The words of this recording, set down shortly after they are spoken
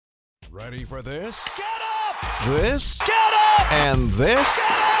Ready for this? Get up! This? Get up! And this? Get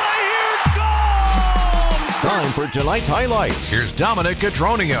out of here! Go! Time for tonight's highlights. Here's Dominic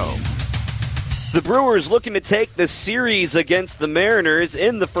Cotroneo. The Brewers looking to take the series against the Mariners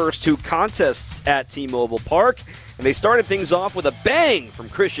in the first two contests at T-Mobile Park. And they started things off with a bang from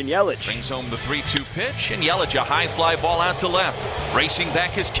Christian Yelich. Brings home the 3-2 pitch, and Yelich a high fly ball out to left. Racing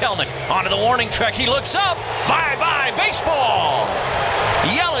back is Kelenic. Onto the warning track. He looks up. Bye-bye baseball.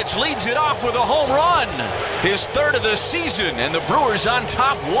 Yelich leads it off with a home run. His third of the season, and the Brewers on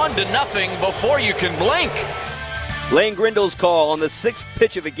top 1-0 before you can blink. Lane Grindle's call on the sixth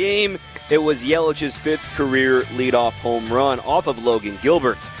pitch of the game. It was Yelich's fifth career leadoff home run off of Logan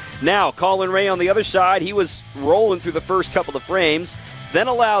Gilbert. Now, Colin Ray on the other side, he was rolling through the first couple of frames, then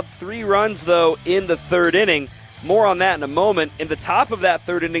allowed 3 runs, though, in the third inning. More on that in a moment. In the top of that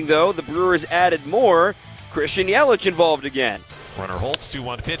third inning, though, the Brewers added more. Christian Yelich involved again. Runner Holtz,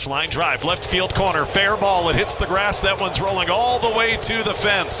 2-1 pitch, line drive, left field corner, fair ball. It hits the grass. That one's rolling all the way to the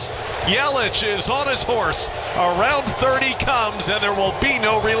fence. Yelich is on his horse. Around 30 comes, and there will be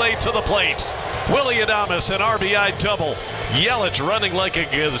no relay to the plate. Willy Adames, an RBI double. Yelich running like a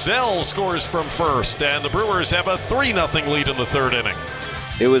gazelle scores from first, and the Brewers have a 3-0 lead in the third inning.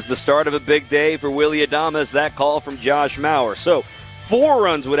 It was the start of a big day for Willy Adames, that call from Josh Mauer. So 4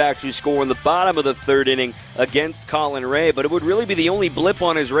 runs would actually score in the bottom of the third inning against Colin Ray, but it would really be the only blip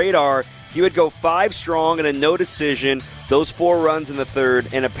on his radar. He would go 5 strong and a no decision, those 4 runs in the third,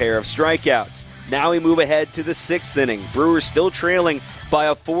 and a pair of strikeouts. Now we move ahead to the 6th inning. Brewers still trailing by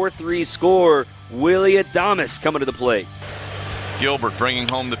a 4-3 score. Willy Adames coming to the plate. Gilbert bringing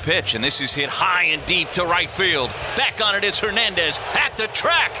home the pitch, and this is hit high and deep to right field. Back on it is Hernandez at the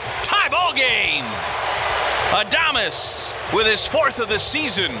track. Tie ball game. Adames with his 4th of the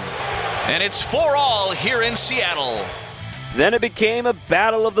season, and it's 4-all here in Seattle. Then it became a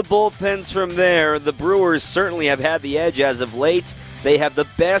battle of the bullpens from there. The Brewers certainly have had the edge as of late. They have the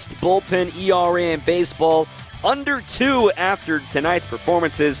best bullpen ERA in baseball, under 2 after tonight's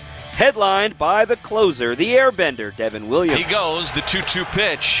performances, headlined by the closer, the airbender, Devin Williams. He goes, the 2-2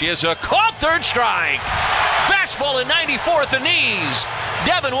 pitch. He has a called third strike. Fastball at 94 at the knees.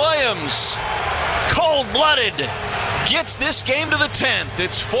 Devin Williams, cold-blooded, gets this game to the 10th.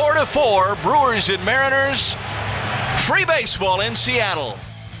 It's 4-4, Brewers and Mariners. Free baseball in Seattle.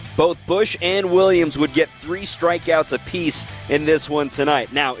 Both Bush and Williams would get 3 strikeouts apiece in this one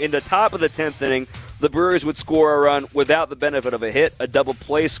tonight. Now, in the top of the 10th inning, the Brewers would score a run without the benefit of a hit. A double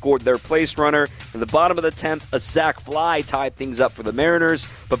play scored their place runner. In the bottom of the 10th, a sac fly tied things up for the Mariners,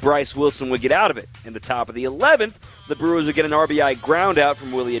 but Bryce Wilson would get out of it. In the top of the 11th, the Brewers would get an RBI ground out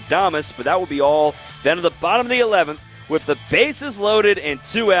from Willy Adames, but that would be all. Then at the bottom of the 11th, with the bases loaded and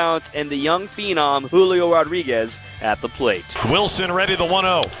 2 outs, and the young phenom Julio Rodriguez at the plate. Wilson ready, the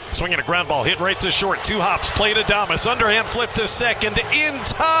 1-0. Swinging a ground ball, hit right to short. 2 hops, played Adames. Underhand flip to second. In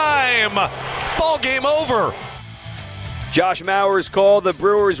time. Ball game over. Josh Mauer's call. The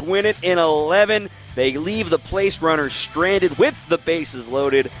Brewers win it in 11. They leave the place runners stranded with the bases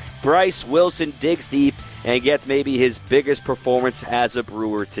loaded. Bryce Wilson digs deep and gets maybe his biggest performance as a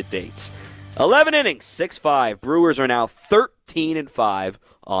Brewer to date. 11 innings, 6-5. Brewers are now 13-5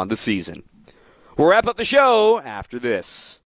 on the season. We'll wrap up the show after this.